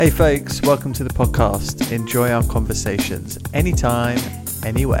Hey folks, welcome to the podcast. Enjoy our conversations anytime,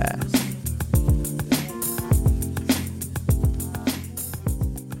 anywhere.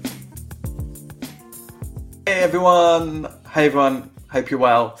 Hey everyone, hope you're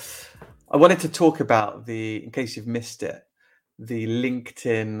well. I wanted to talk about in case you've missed it, the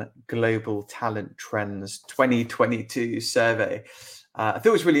LinkedIn Global Talent Trends 2022 survey. I thought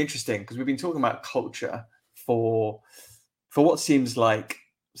it was really interesting because we've been talking about culture for what seems like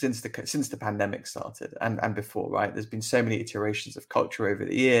since the pandemic started and before, right? There's been so many iterations of culture over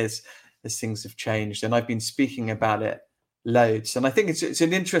the years as things have changed, and I've been speaking about it loads. And I think it's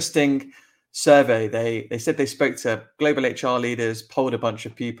an interesting survey. They said they spoke to global HR leaders, polled a bunch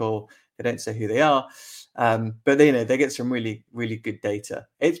of people. They don't say who they are, but they get some really, really good data.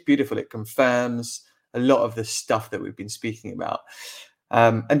 It's beautiful. It confirms a lot of the stuff that we've been speaking about.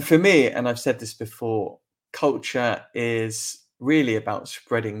 And for me, and I've said this before, culture is really about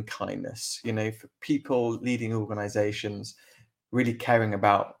spreading kindness, for people leading organizations, really caring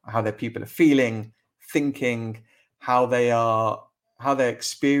about how their people are feeling, thinking, how their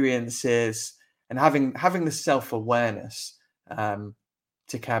experience is, and having the self-awareness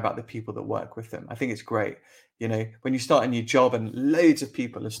to care about the people that work with them. I think it's great. When you start a new job, and loads of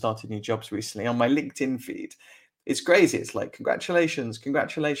people have started new jobs recently on my LinkedIn feed, it's crazy. It's like, congratulations,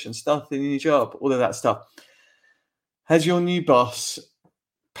 started a new job, all of that stuff. Has your new boss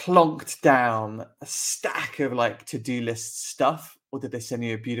plonked down a stack of to-do list stuff, or did they send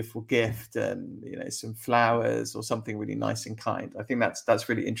you a beautiful gift and some flowers or something really nice and kind? I think that's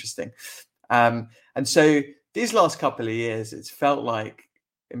really interesting. And so these last couple of years, it's felt like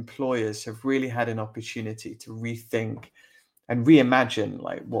employers have really had an opportunity to rethink and reimagine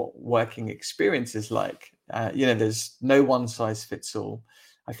what working experience is like. There's no one size fits all.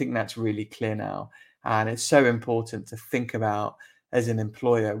 I think that's really clear now. And it's so important to think about, as an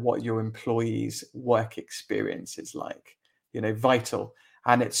employer, what your employees' work experience is like, vital.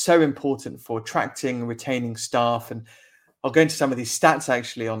 And it's so important for attracting and retaining staff. And I'll go into some of these stats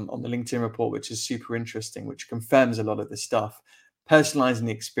actually on the LinkedIn report, which is super interesting, which confirms a lot of this stuff, personalizing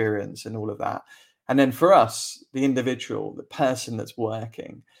the experience and all of that. And then for us, the individual, the person that's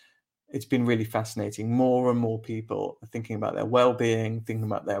working, it's been really fascinating. More and more people are thinking about their well-being, thinking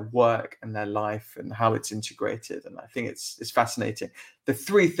about their work and their life and how it's integrated. And I think it's fascinating. The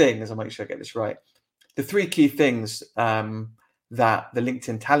three things, I'll make sure I get this right, the three key things that the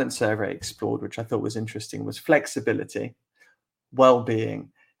LinkedIn Talent Survey explored, which I thought was interesting, was flexibility,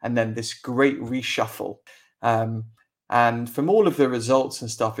 well-being, and then this great reshuffle. And from all of the results and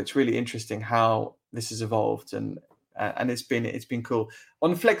stuff, it's really interesting how this has evolved, and it's been cool.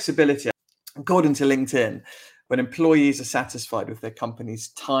 On flexibility, according to LinkedIn, when employees are satisfied with their company's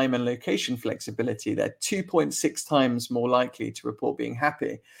time and location flexibility, they're 2.6 times more likely to report being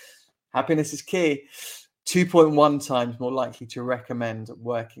happy. Happiness is key. 2.1 times more likely to recommend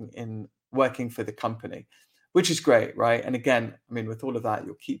working for the company, which is great, right? And again, with all of that,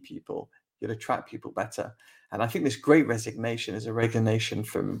 you'll keep people, you'll attract people better. And I think this great resignation is a resignation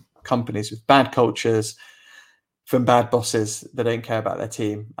from companies with bad cultures, from bad bosses that don't care about their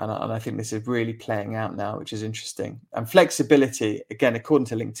team. And I think this is really playing out now, which is interesting. And flexibility, again, according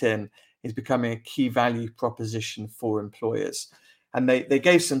to LinkedIn, is becoming a key value proposition for employers. And they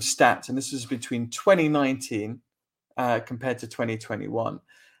gave some stats, and this was between 2019 compared to 2021,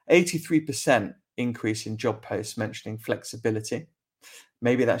 83% increase in job posts mentioning flexibility.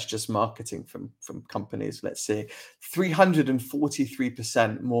 Maybe that's just marketing from companies. Let's see,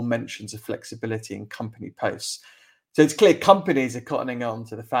 343% more mentions of flexibility in company posts. So it's clear companies are cottoning on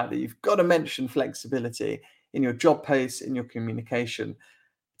to the fact that you've got to mention flexibility in your job posts, in your communication,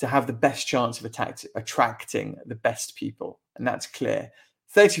 to have the best chance of attracting the best people. And that's clear.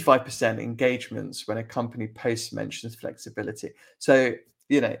 35% engagements when a company post mentions flexibility. So,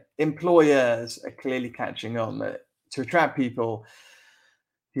 employers are clearly catching on that to attract people,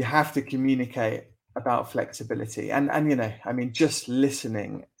 you have to communicate about flexibility. And just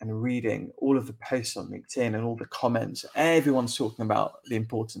listening and reading all of the posts on LinkedIn and all the comments, everyone's talking about the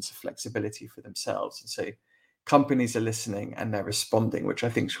importance of flexibility for themselves. And so companies are listening and they're responding, which I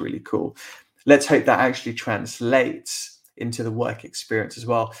think is really cool. Let's hope that actually translates into the work experience as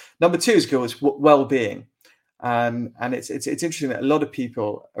well. Number two is well-being. And it's interesting that a lot of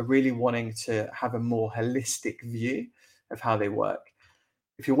people are really wanting to have a more holistic view of how they work.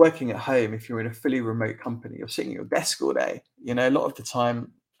 If you're working at home, if you're in a fully remote company, you're sitting at your desk all day, a lot of the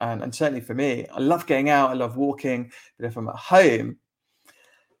time. And certainly for me, I love getting out, I love walking. But if I'm at home,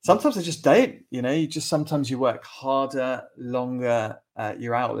 sometimes I just don't, sometimes you work harder, longer,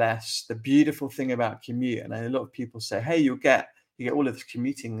 you're out less. The beautiful thing about commute, and a lot of people say, hey, you get You get all of this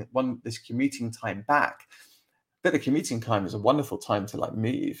commuting time back. But the commuting time is a wonderful time to like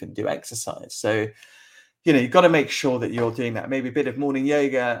move and do exercise. So, you've got to make sure that you're doing that. Maybe a bit of morning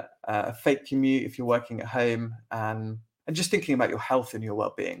yoga, a fake commute if you're working at home, and just thinking about your health and your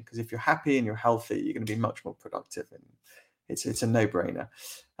well-being. Because if you're happy and you're healthy, you're going to be much more productive, and it's a no-brainer.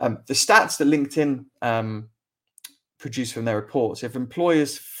 The stats that LinkedIn produce from their reports: if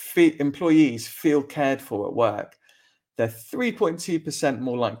employees feel cared for at work, they're 3.2%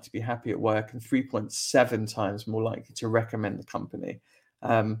 more likely to be happy at work and 3.7 times more likely to recommend the company.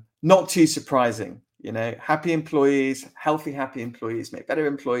 Not too surprising. Happy employees, happy employees make better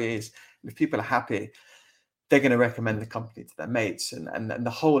employees. And if people are happy, they're going to recommend the company to their mates. And the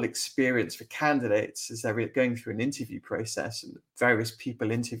whole experience for candidates as they're going through an interview process and various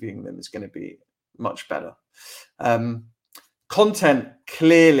people interviewing them is going to be much better. Content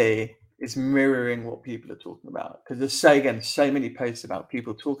clearly is mirroring what people are talking about, because there's so many posts about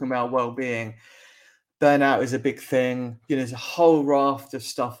people talking about well-being. Burnout is a big thing. There's a whole raft of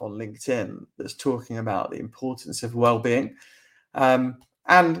stuff on LinkedIn that's talking about the importance of well-being,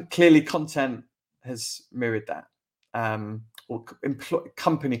 and clearly content has mirrored that, or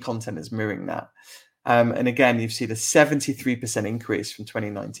company content is mirroring that. And again, you've seen a 73% increase from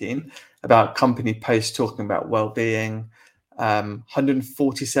 2019 about company posts talking about well-being.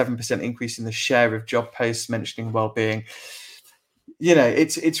 147% increase in the share of job posts mentioning well-being.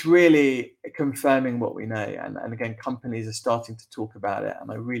 It's really confirming what we know, and again, companies are starting to talk about it,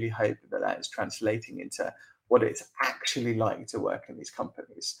 and I really hope that is translating into what it's actually like to work in these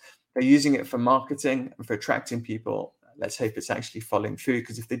companies. They're using it for marketing and for attracting people. Let's hope it's actually following through,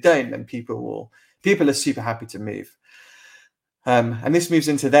 because if they don't, then people are super happy to move. And this moves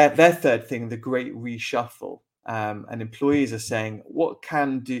into their third thing, the great reshuffle. And employees are saying, what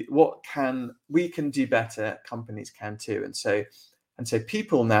can we do better, companies can too. And so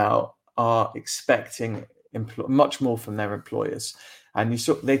people now are expecting much more from their employers. And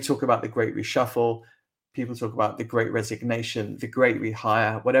they talk about the great reshuffle. People talk about the great resignation, the great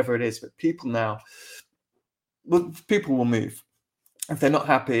rehire, whatever it is. But people will move. If they're not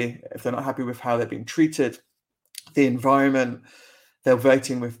happy with how they're being treated, the environment, they're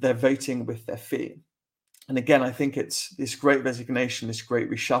voting with their feet. And again, I think it's this great resignation, this great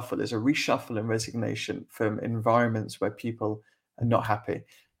reshuffle. There's a reshuffle and resignation from environments where people are not happy.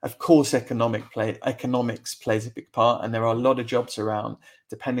 Of course, economics plays a big part, and there are a lot of jobs around,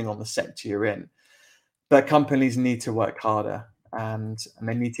 depending on the sector you're in. But companies need to work harder, and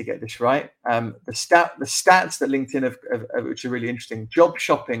they need to get this right. The stats that LinkedIn have, which are really interesting: job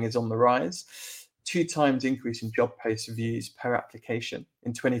shopping is on the rise. 2 times increase in job post views per application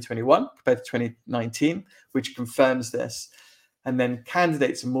in 2021 compared to 2019, which confirms this. And then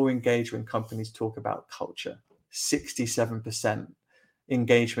candidates are more engaged when companies talk about culture. 67%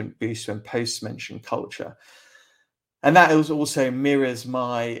 engagement boost when posts mention culture. And that also mirrors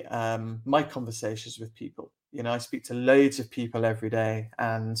my conversations with people. I speak to loads of people every day,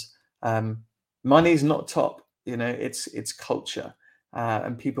 and money's not top. It's culture.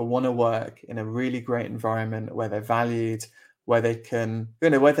 And people want to work in a really great environment where they're valued, where they can,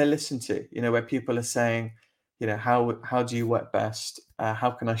 where they're listened to, where people are saying, how do you work best?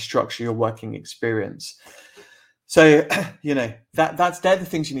 How can I structure your working experience? So, they're the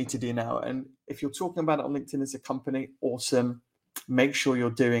things you need to do now. And if you're talking about it on LinkedIn as a company, awesome. Make sure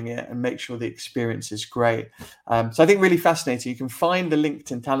you're doing it and make sure the experience is great. So I think really fascinating. You can find the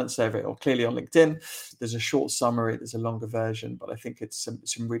LinkedIn Talent Survey, or clearly on LinkedIn. There's a short summary, there's a longer version, but I think it's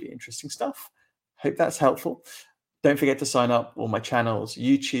some really interesting stuff. Hope that's helpful. Don't forget to sign up all my channels,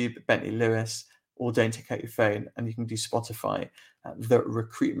 YouTube, Bentley Lewis, or don't take out your phone, and you can do Spotify, The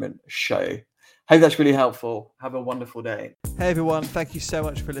Recruitment Show. Hope that's really helpful. Have a wonderful day. Hey everyone, thank you so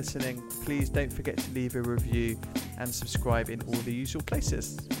much for listening. Please don't forget to leave a review and subscribe in all the usual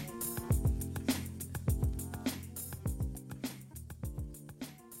places.